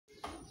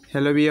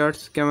Hello viewers,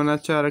 কেমন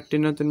আছো? আরেকটি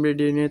নতুন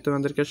ভিডিও নিয়ে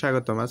তোমাদেরকে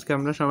স্বাগতম। আজকে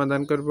আমরা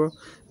সমাধান করব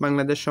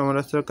বাংলাদেশ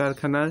সমরাস্ত্র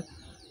কারখানার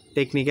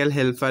টেকনিক্যাল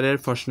হেল্পারের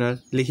প্রশ্নের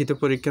লিখিত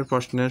পরীক্ষার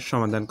প্রশ্নের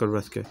সমাধান করব।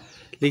 আজকে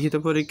লিখিত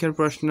পরীক্ষার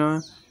প্রশ্ন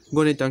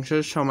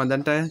গণিতাংশের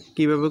সমাধানটা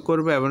কিভাবে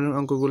করব এবং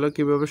অঙ্কগুলো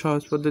কিভাবে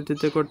সহজ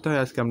পদ্ধতিতে করতে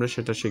হয় আজকে আমরা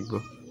সেটা শিখব।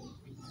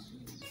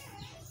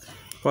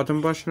 প্রথম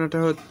প্রশ্নটা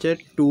হচ্ছে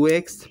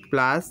 2x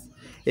প্লাস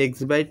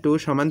x/2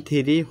 সমান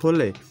 3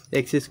 হলে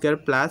x²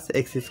 প্লাস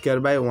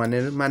x²/1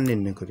 এর মান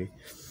নির্ণয় করি।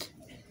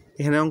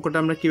 এখানে অঙ্কটা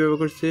আমরা কীভাবে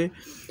করছি,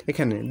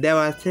 এখানে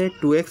দেওয়া আছে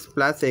 2x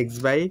প্লাস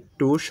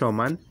x/2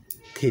 সমান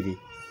 3।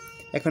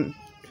 এখন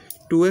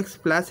 2x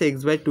প্লাস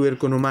x/2 এর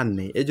কোনো মান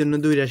নেই, এই জন্য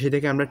দুই রাশি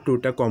থেকে আমরা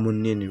 2টা কমন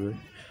নিয়ে নিব।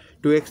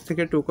 2x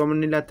থেকে 2 কমন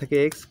নিলে আর থাকে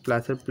x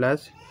প্লাসের প্লাস,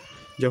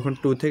 যখন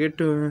 2 থেকে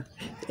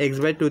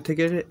x/2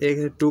 থেকে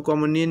 2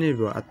 কমন নিয়ে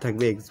নিব আর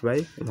থাকবে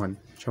x/1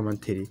 সমান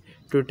 3।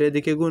 2টা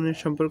এদিকে গুণের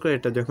সম্পর্ক,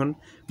 এটা যখন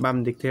বাম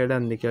দিক থেকে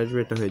ডান দিকে আসবে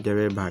এটা হয়ে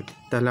যাবে ভাগ।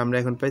 তাহলে আমরা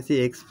এখন পাইছি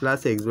x প্লাস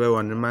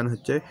x/1 এর মান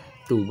হচ্ছে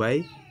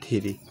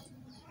 2/3।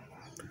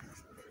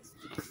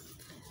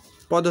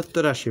 প্রদত্ত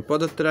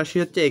রাশি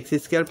হচ্ছে x²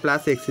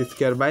 প্লাস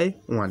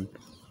x²/1।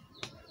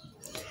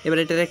 এবার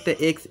এটার একটা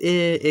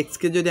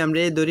এক্সকে যদি আমরা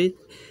এ ধরি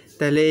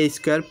তাহলে a²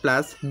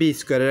 প্লাস b²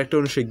 এর একটা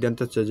অনুসিদ্ধান্ত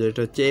হচ্ছে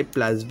যেটা হচ্ছে a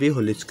plus b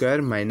whole square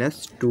minus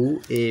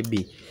 2ab।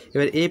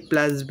 এবার a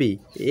plus b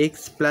x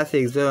plus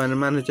x/1 এর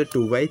মান হচ্ছে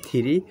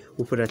 2/3,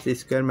 উপরে আছে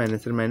স্কোয়ার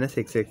মাইনাসের মাইনাস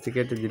x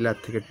কেটে দিলে আর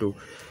থেকে 2,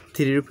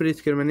 3-এর উপরে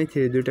স্কোয়ার মানে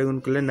 3 দুইটা গুণ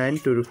করলে 9,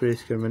 2-এর উপরে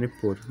স্কোয়ার মানে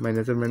 4,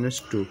 মাইনাসের মাইনাস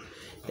 2।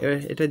 এবার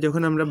এটা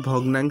যখন আমরা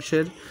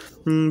ভগ্নাংশের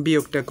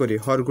বিয়োগটা করি,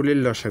 হরগুলির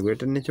লসাগু,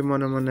 এটার নিচে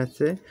মনে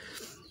আছে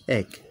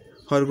 1,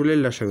 হরগুলির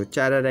লসাগু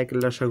 4 আর 1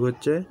 লসাগু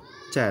হচ্ছে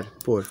 4,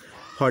 4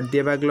 হর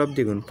দিয়ে ভাগ লব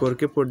দ্বিগুণ,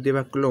 4কে 4 দিয়ে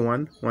ভাগ করলে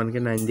 1, 1কে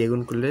 9 দিয়ে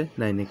গুণ করলে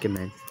 9-একে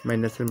 9,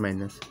 মাইনাসের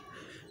মাইনাস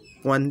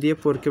 1 দিয়ে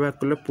 4কে ভাগ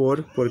করলে 4,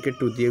 4কে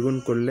 2 দিয়ে গুণ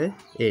করলে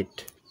 8,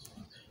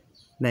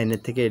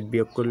 9-এর থেকে 8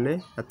 বিয়োগ করলে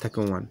আর থাকে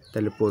 1,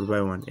 তাহলে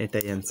 4/1,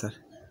 এটাই অ্যান্সার।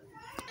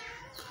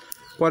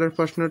 পরের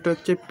প্রশ্নটা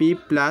হচ্ছে p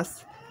প্লাস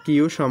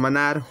কিউ সমান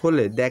আর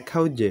হলে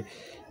দেখাও যে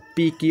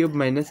p³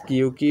 minus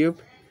q³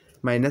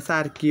 minus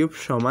r³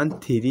 সমান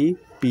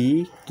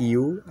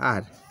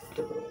 3p/q/r।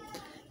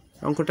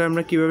 অঙ্কটা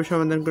আমরা কিভাবে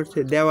সমাধান করছি,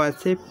 দেওয়া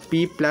আছে p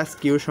প্লাস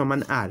কিউ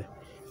সমান r,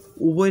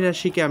 উভয়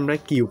রাশিকে আমরা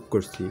কিউব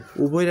করছি।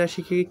 উভয়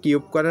রাশিকে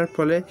কিউব করার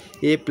ফলে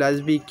a প্লাস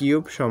b³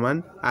 সমান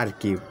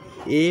r³।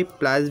 a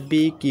প্লাস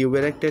b³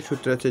 এর একটা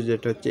সূত্র আছে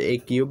যেটা হচ্ছে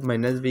a³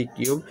 minus b³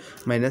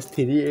 minus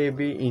 3ab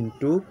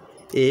into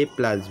a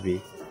plus b,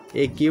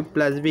 a³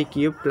 plus b³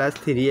 plus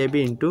 3ab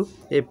into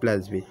a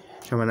plus b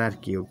সমান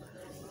r³।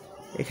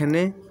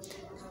 এখানে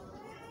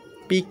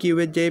p³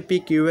 এর যে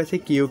p³ আছে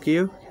q³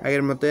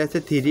 আগের মতোই আছে,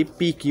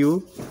 3p/q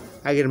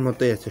আগের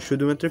মতোই আছে,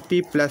 শুধুমাত্র p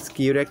প্লাস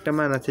কিউর একটা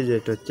মান আছে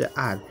যেটা হচ্ছে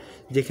r।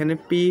 যেখানে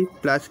p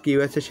প্লাস কিউ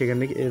আছে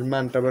সেখানে এর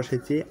মানটা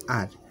বসাইছি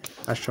আর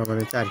সমান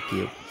হচ্ছে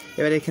r³।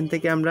 এবার এখান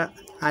থেকে আমরা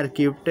r³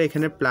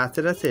 এখানে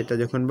প্লাসের আছে, এটা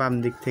যখন বাম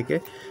দিক থেকে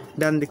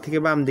ডান দিক থেকে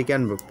বাম দিকে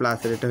আনবো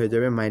প্লাসের, এটা হয়ে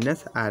যাবে মাইনাস,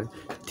 আর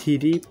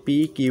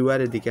 3p/q/r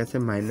এদিকে আছে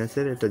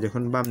মাইনাসের, এটা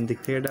যখন বাম দিক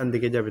থেকে ডান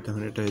দিকে যাবে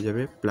তখন এটা হয়ে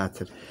যাবে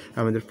প্লাসের।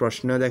 আমাদের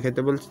প্রশ্নেও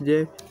দেখাতে বলছে যে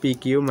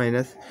p³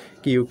 minus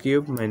q³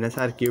 minus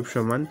r³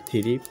 সমান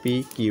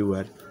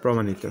 3p/q/r,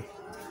 প্রমাণিত।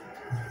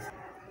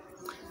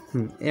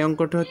 এই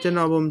অঙ্কটা হচ্ছে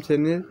নবম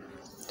শ্রেণীর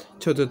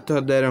চতুর্থ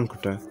অধ্যায়ের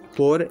অঙ্কটা।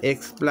 4x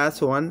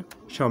 + 1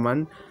 সমান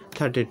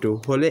 32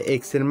 হলে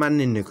x এর মান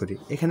নির্ণয় করি।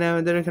 এখানে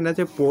আমাদের এখানে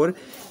আছে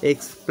 4x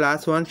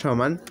 + 1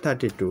 সমান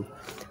 32।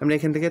 আমরা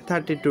এখান থেকে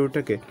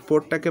 32টাকে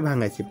 4টাকে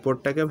ভাঙাইছি,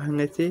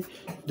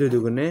 2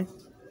 দুগুণে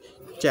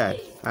 4,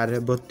 আর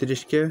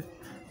 32কে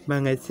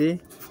ভাঙাইছি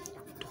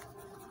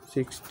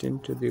 16,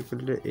 2 দিয়ে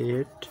করলে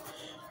 8,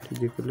 2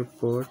 দিয়ে করলে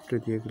 4, 2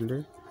 দিয়ে করলে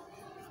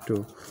 2,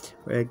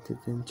 1 2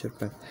 3 4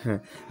 5। হ্যাঁ,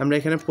 আমরা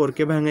এখানে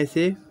 4কে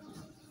ভাঙাইছি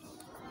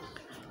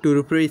 2-এর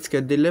উপরে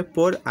স্কোয়ার দিলে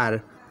 4, আর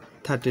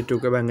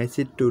 32কে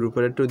ভাঙাইছি 2-এর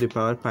উপরে 2 দি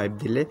পাওয়ার 5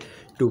 দিলে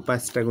 2,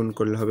 5টা গুণ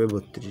করলে হবে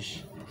 32।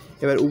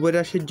 এবার উভয়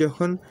রাশির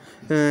যখন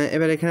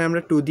এবার এখানে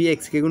আমরা 2 দিয়ে x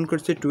কে গুণ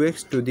করছি 2x,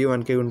 2 দিয়ে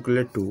 1কে গুণ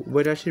করলে 2,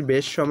 উভয় রাশির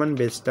বেস সমান,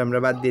 বেসটা আমরা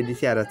বাদ দিয়ে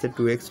দিছি, আর আছে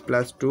 2x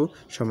 + 2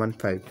 সমান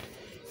 5।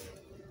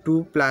 2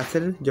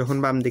 প্লাসের যখন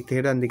বাম দিক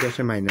থেকে ডান দিকে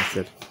আসে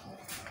মাইনাসের,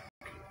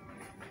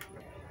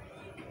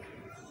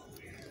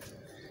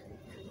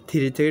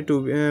 3 থেকে 2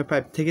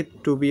 5 থেকে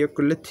 2 বিয়োগ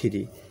করলে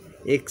 3,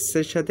 x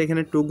এর সাথে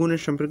এখানে 2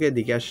 গুণের সম্পর্ক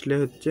এদিকে আসলে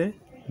হচ্ছে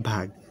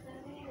ভাগ।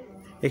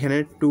 এখানে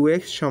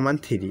 2x সমান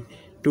 3,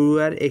 2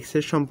 আর x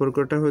এর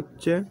সম্পর্কটা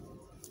হচ্ছে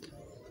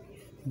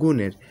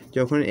গুণের,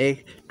 যখন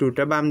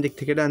 2টা বাম দিক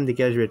থেকে ডান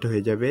দিকে আসবে এটা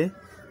হয়ে যাবে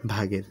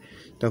ভাগের,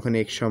 তখন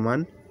x সমান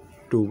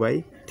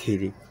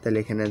 2/3। তাহলে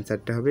এখানে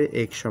অ্যান্সারটা হবে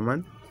x সমান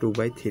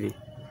 2/3।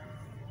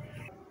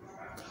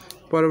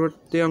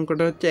 পরবর্তী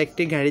অঙ্কটা হচ্ছে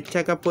একটি গাড়ির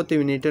চাকা প্রতি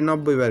মিনিটে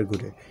 90 বার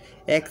ঘুরে,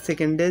 1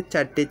 সেকেন্ডে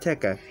 4টি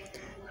চাকা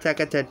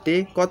 4টি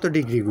কত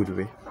ডিগ্রি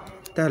ঘুরবে?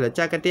 তাহলে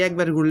চাকাটি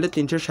একবার ঘুরলে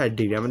 360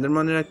 ডিগ্রি। আমাদের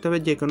মনে রাখতে হবে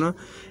যে কোনো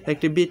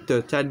একটি বৃত্ত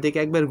চারদিকে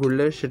একবার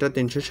ঘুরলে সেটা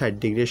 360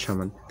 ডিগ্রির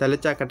সমান। তাহলে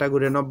চাকাটা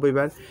ঘুরে 90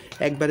 বার,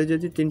 একবারে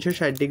যদি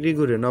 360 ডিগ্রি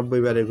ঘুরে 90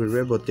 বারে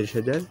ঘুরবে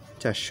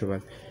 32,400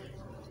 বার।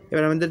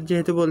 এবার আমাদের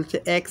যেহেতু বলছে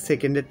 1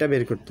 সেকেন্ডেরটা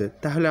বের করতে,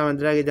 তাহলে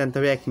আমাদের আগে জানতে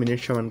হবে 1 মিনিট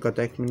সমান কত।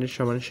 1 মিনিট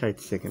সমান 60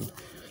 সেকেন্ড।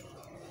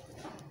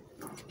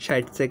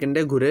 60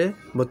 সেকেন্ডে ঘুরে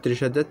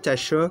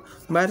 32,400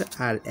 বার,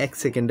 আর 1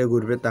 সেকেন্ডে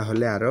ঘুরবে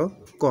তাহলে আরও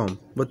কম।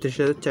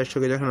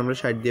 32,400কে যখন আমরা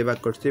 60 দিয়ে ভাগ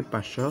করছি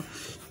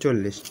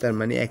 540, তার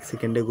মানে 1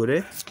 সেকেন্ডে ঘুরে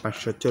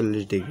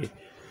 540 ডিগ্রি।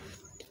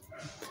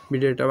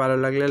 ভিডিওটা ভালো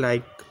লাগলে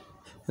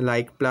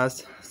লাইক প্লাস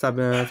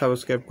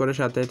সাবস্ক্রাইব করে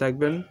সাথেই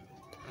থাকবেন।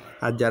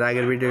 আর যারা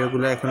আগের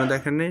ভিডিওগুলো এখনও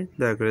দেখেননি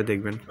দয়া করে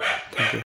দেখবেন। Thank you.